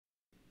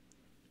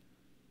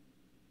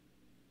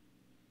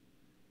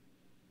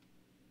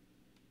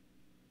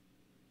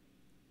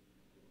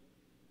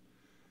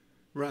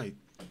Right,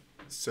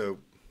 so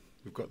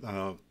we've got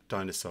our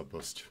dinosaur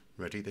bust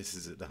ready. This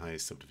is at the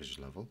highest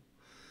subdivision level.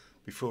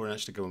 Before I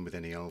actually go in with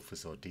any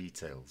alphas or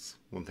details,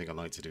 one thing I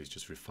like to do is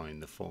just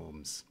refine the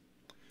forms.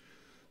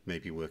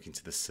 Maybe work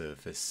into the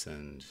surface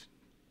and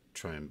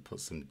try and put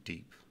some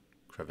deep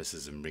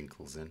crevices and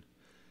wrinkles in.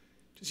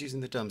 Just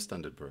using the damn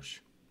standard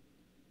brush.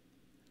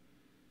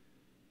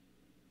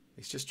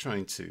 It's just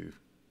trying to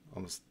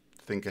almost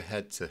think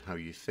ahead to how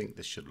you think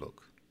this should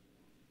look.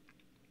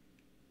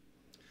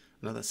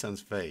 I know that sounds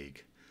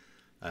vague,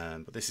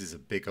 but this is a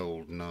big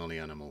old gnarly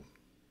animal.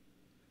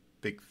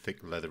 Big thick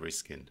leathery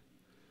skin.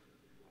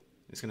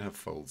 It's going to have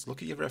folds.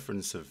 Look at your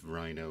reference of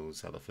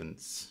rhinos,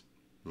 elephants,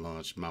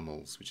 large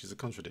mammals, which is a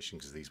contradiction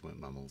because these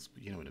weren't mammals,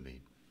 but you know what I mean.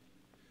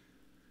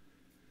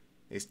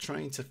 It's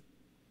trying to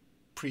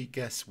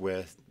pre-guess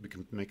where we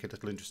can make a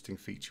little interesting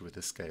feature with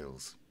the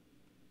scales.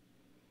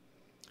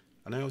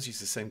 And I always use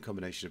the same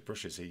combination of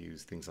brushes. I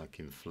use things like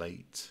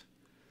Inflate,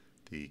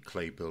 the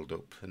clay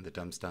build-up, and the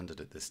damn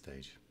standard at this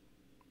stage.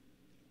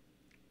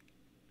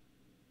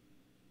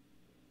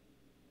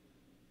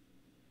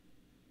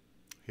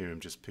 Here I'm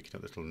just picking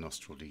up little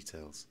nostril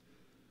details.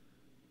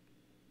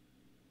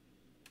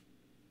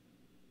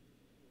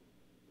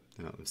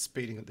 Now I'm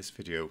speeding up this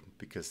video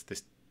because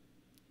this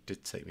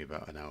did take me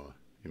about an hour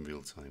in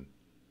real time.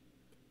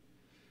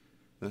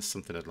 And that's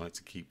something I'd like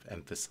to keep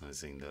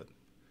emphasizing, that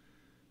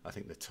I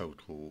think the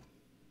total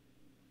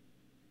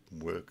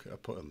work I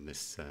put on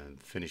this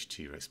finished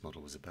T-Rex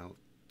model was about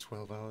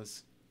 12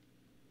 hours.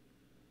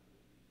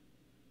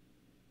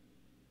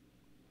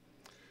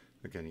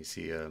 Again, you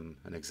see an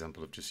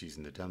example of just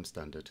using the dam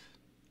standard.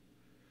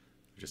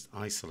 I've just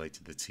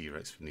isolated the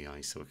T-Rex from the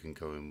eye so I can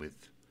go in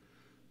with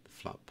the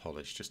flat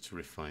polish just to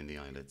refine the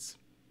eyelids.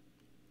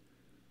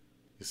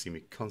 You'll see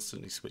me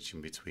constantly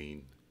switching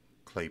between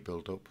clay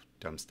build-up,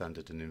 dam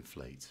standard and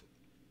inflate.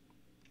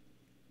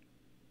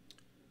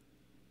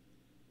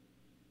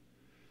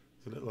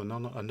 There's a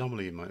little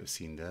anomaly you might have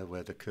seen there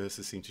where the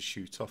cursor seemed to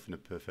shoot off in a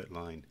perfect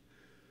line.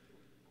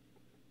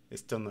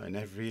 It's done that in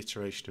every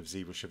iteration of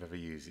Zbrush I've ever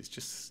used. It's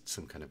just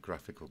some kind of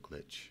graphical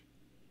glitch.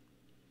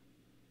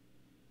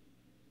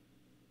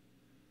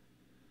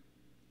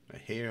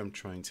 But here I'm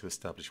trying to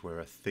establish where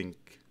I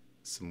think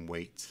some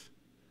weight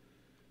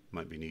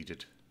might be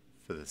needed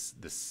for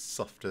the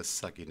softer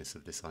sagginess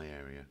of this eye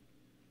area.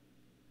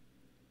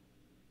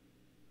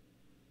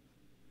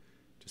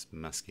 Just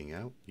masking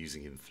out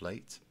using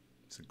Inflate.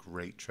 It's a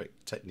great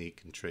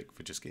technique and trick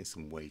for just getting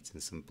some weight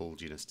and some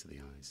bulginess to the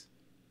eyes.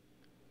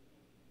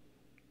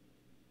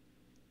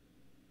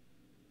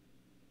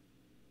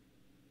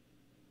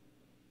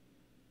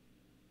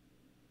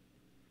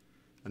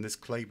 And this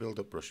clay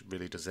build-up brush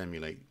really does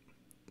emulate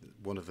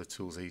one of the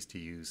tools I used to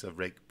use, a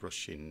rake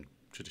brush in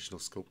traditional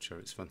sculpture.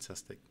 It's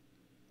fantastic.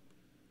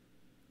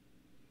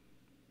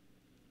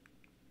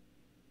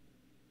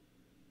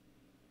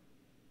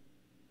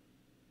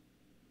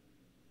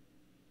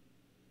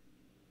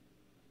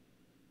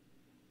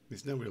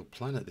 There's no real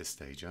plan at this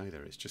stage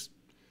either. It's just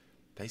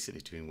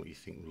basically doing what you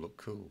think will look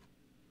cool.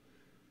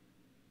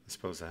 I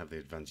suppose I have the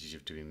advantage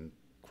of doing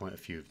quite a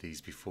few of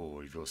these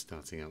before if you're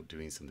starting out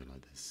doing something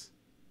like this.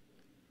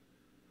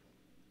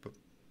 But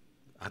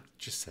I'd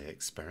just say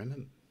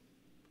experiment.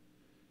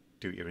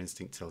 Do what your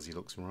instinct tells you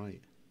looks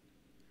right.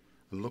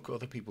 And look at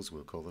other people's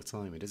work all the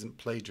time. It isn't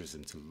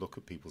plagiarism to look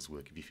at people's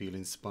work. If you feel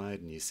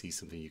inspired and you see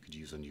something you could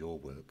use on your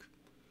work,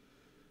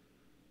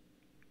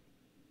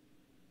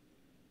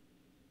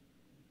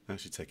 I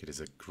actually take it as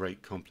a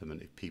great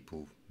compliment if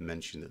people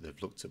mention that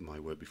they've looked at my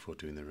work before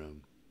doing their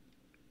own.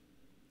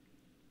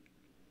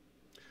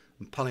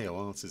 And paleo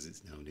art, as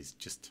it's known, is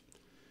just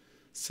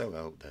so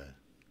out there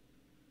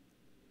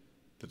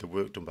that the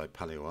work done by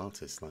paleo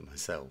artists like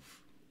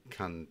myself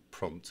can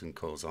prompt and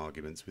cause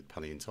arguments with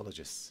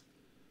paleontologists.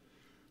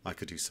 I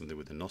could do something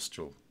with a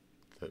nostril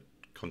that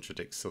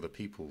contradicts other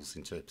people's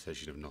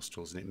interpretation of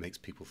nostrils, and it makes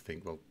people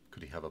think, well,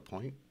 could he have a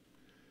point?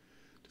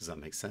 Does that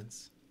make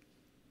sense?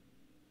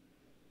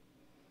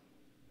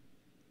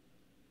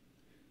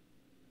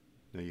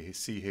 Now you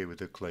see here with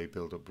the clay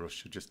build-up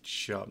brush, we're just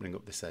sharpening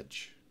up this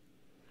edge.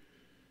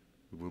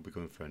 We will be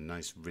going for a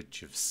nice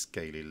ridge of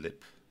scaly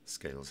lip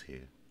scales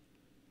here.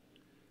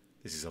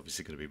 This is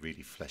obviously going to be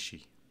really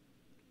fleshy.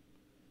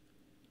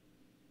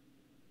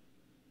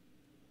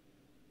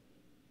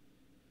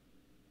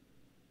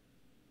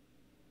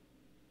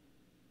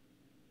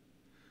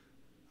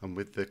 And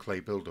with the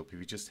clay build-up, if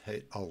you just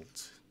hit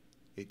Alt,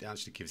 it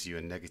actually gives you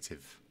a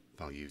negative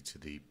value to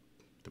the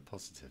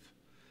positive.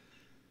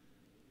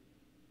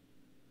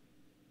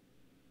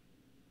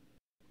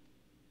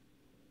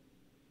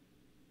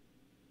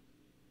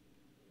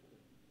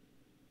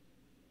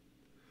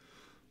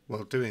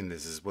 While doing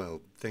this as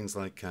well, things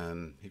like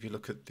if you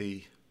look at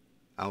the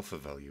alpha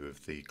value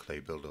of the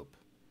clay build-up,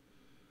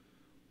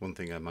 one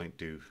thing I might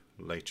do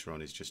later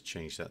on is just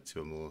change that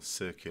to a more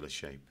circular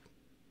shape.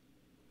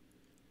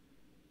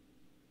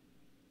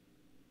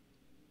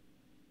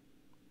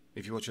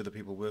 If you watch other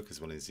people work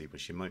as well in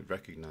Zbrush, you might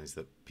recognize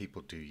that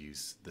people do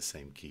use the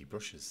same key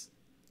brushes.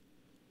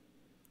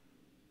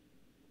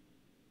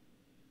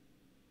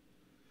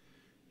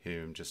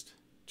 Here I'm just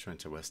trying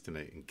to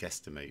estimate and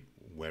guesstimate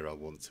where I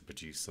want to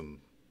produce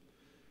some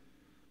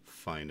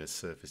finer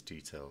surface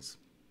details.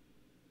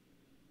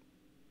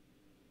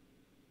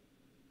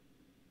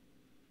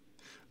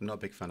 I'm not a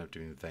big fan of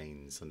doing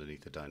veins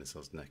underneath the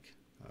dinosaur's neck.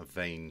 A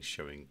vein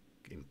showing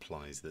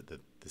implies that the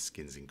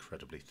skin's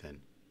incredibly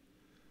thin.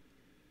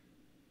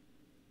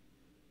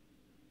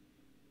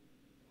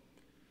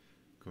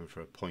 Going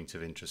for a point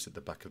of interest at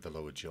the back of the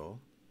lower jaw.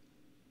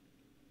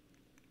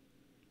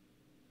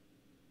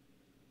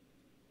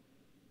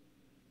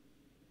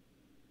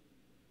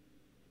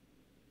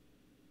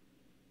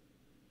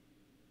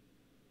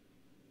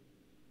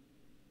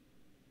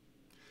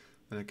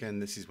 And again,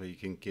 this is where you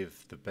can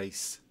give the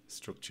base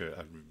structure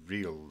a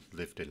real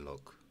lived-in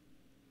look.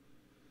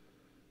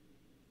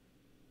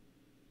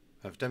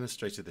 I've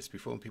demonstrated this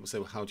before and people say,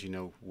 well, how do you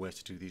know where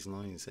to do these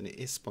lines? And it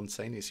is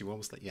spontaneous. You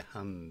almost let your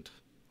hand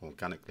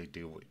organically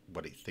do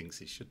what it thinks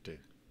it should do.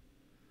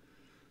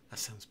 That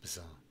sounds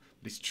bizarre,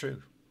 but it's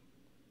true.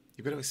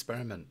 You've got to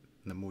experiment,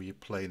 and the more you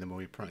play, the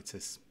more you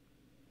practice.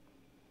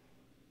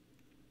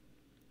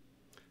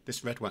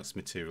 This red wax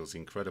material is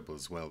incredible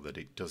as well, that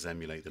it does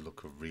emulate the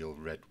look of real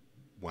red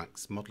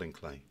wax modelling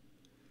clay.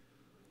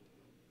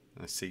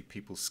 I see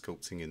people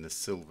sculpting in the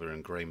silver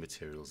and grey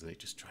materials and it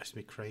just drives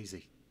me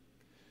crazy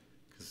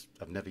because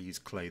I've never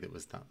used clay that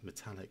was that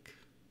metallic.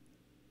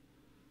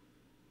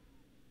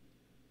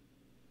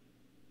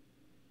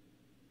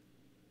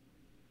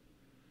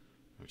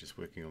 I'm just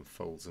working on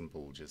folds and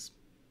bulges.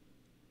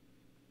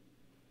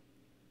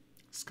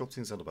 Sculpting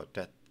is all about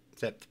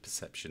depth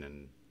perception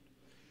and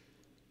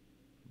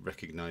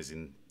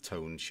recognising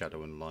tone,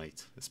 shadow and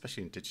light,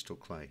 especially in digital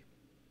clay.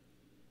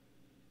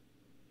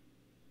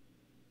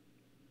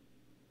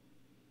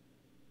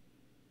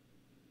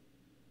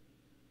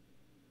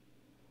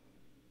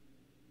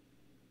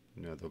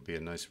 You know, there'll be a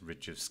nice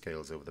ridge of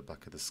scales over the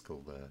back of the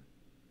skull there.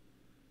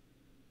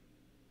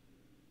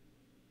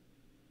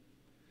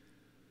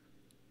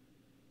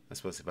 I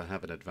suppose if I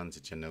have an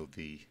advantage, I know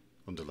the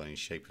underlying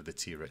shape of the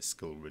T-Rex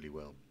skull really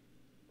well.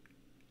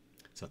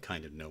 So I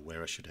kind of know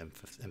where I should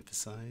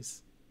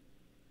emphasize.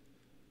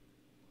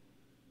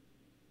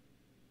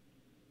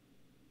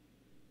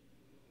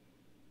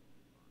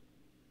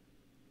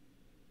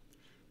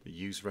 But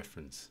use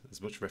reference,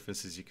 as much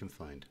reference as you can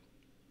find.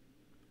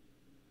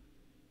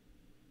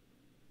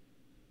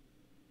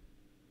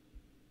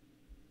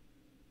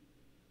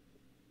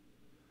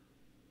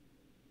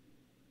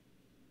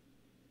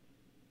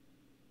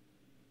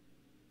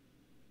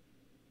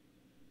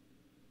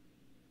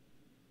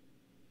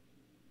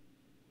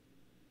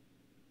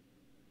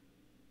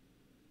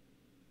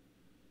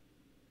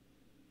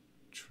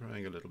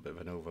 Trying a little bit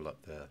of an overlap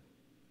there.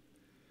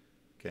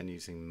 Again,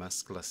 using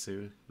mask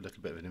lasso, a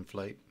little bit of an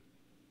inflate.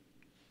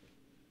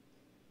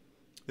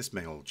 This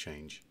may all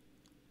change.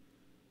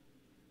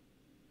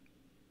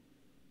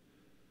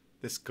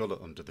 This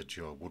gullet under the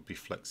jaw would be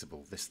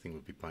flexible. This thing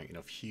would be biting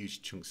off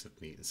huge chunks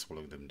of meat and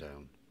swallowing them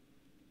down.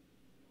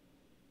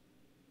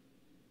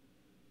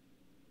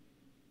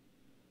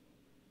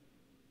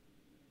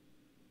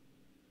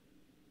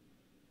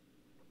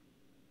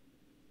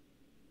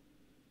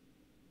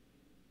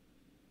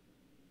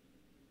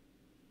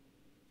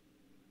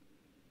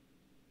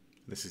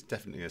 This is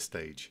definitely a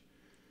stage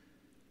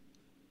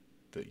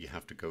that you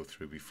have to go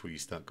through before you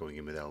start going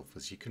in with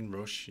alphas. You can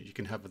rush, you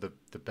can have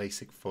the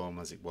basic form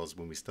as it was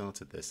when we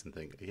started this and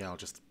think, yeah, I'll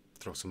just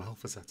throw some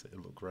alphas at it,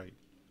 it'll look great.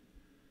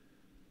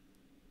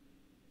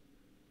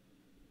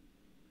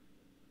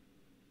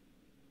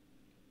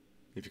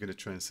 If you're going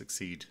to try and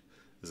succeed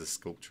as a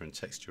sculptor and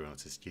texture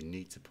artist, you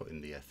need to put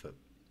in the effort.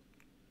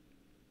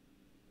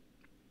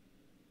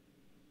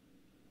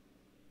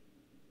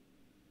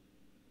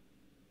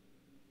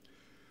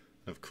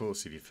 Of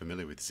course, if you're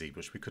familiar with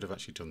Zbrush, we could have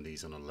actually done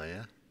these on a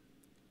layer,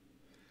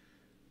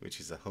 which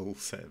is a whole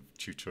set of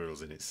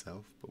tutorials in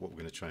itself, but what we're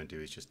going to try and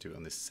do is just do it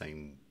on this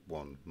same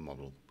one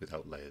model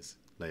without layers.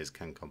 Layers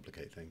can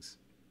complicate things.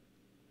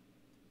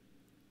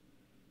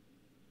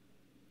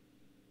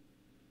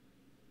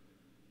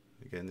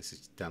 Again, this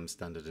is damn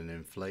standard and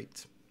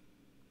inflate.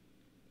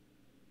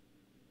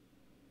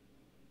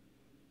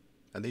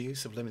 And the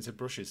use of limited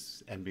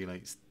brushes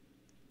emulates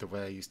the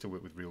way I used to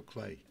work with real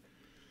clay.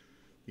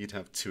 You'd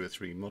have 2 or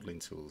 3 modelling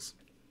tools.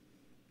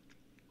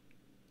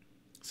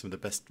 Some of the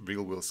best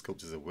real-world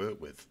sculptors I work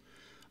with,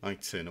 I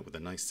turn up with a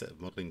nice set of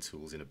modelling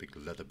tools in a big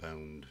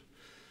leather-bound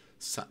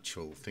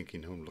satchel,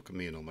 thinking, oh, look at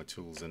me and all my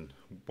tools. And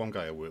one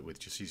guy I worked with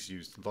just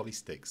used lolly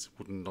sticks,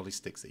 wooden lolly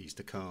sticks that he used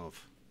to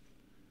carve.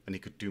 And he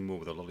could do more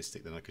with a lolly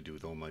stick than I could do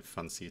with all my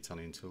fancy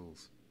Italian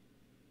tools.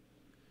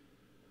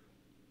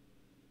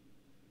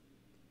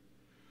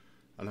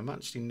 And I'm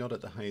actually not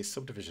at the highest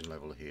subdivision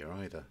level here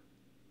either.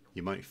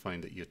 You might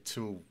find that your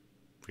tool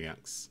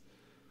reacts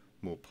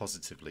more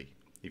positively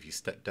if you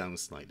step down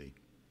slightly.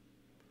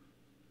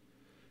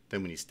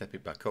 Then when you step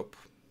it back up,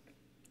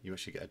 you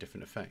actually get a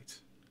different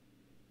effect.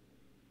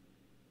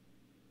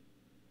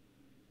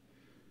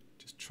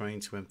 Just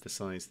trying to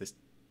emphasize this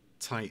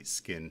tight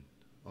skin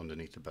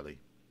underneath the belly.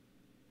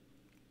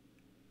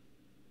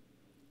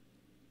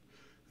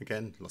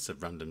 Again, lots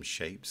of random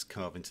shapes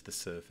carved into the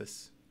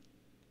surface.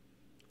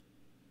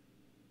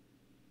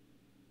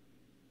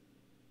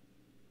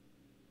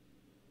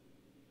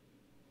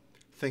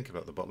 Think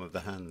about the bottom of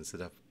the hands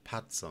that have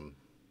pads on.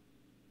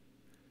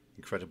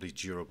 Incredibly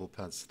durable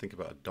pads. Think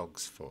about a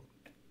dog's foot.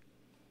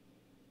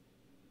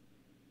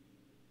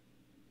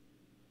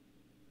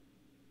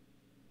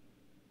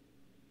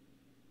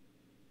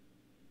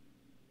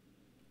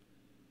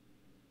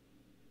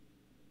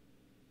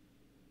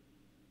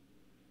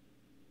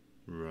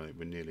 Right,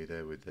 we're nearly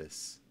there with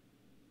this.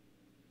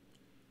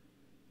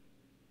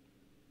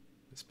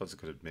 I suppose I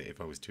could admit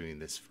if I was doing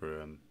this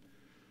for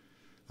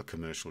a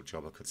commercial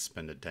job, I could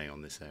spend a day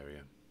on this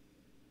area.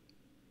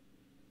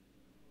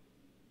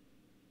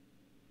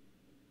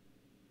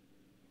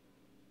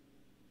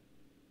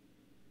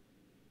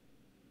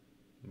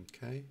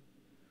 Okay.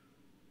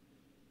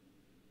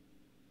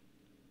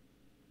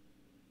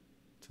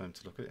 Time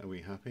to look at it. Are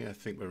we happy? I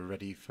think we're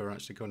ready for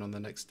actually going on the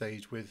next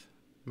stage with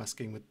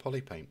masking with poly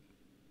paint.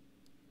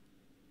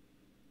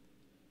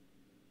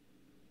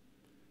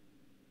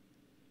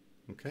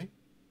 Okay.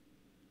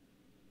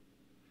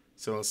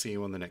 So I'll see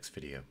you on the next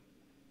video.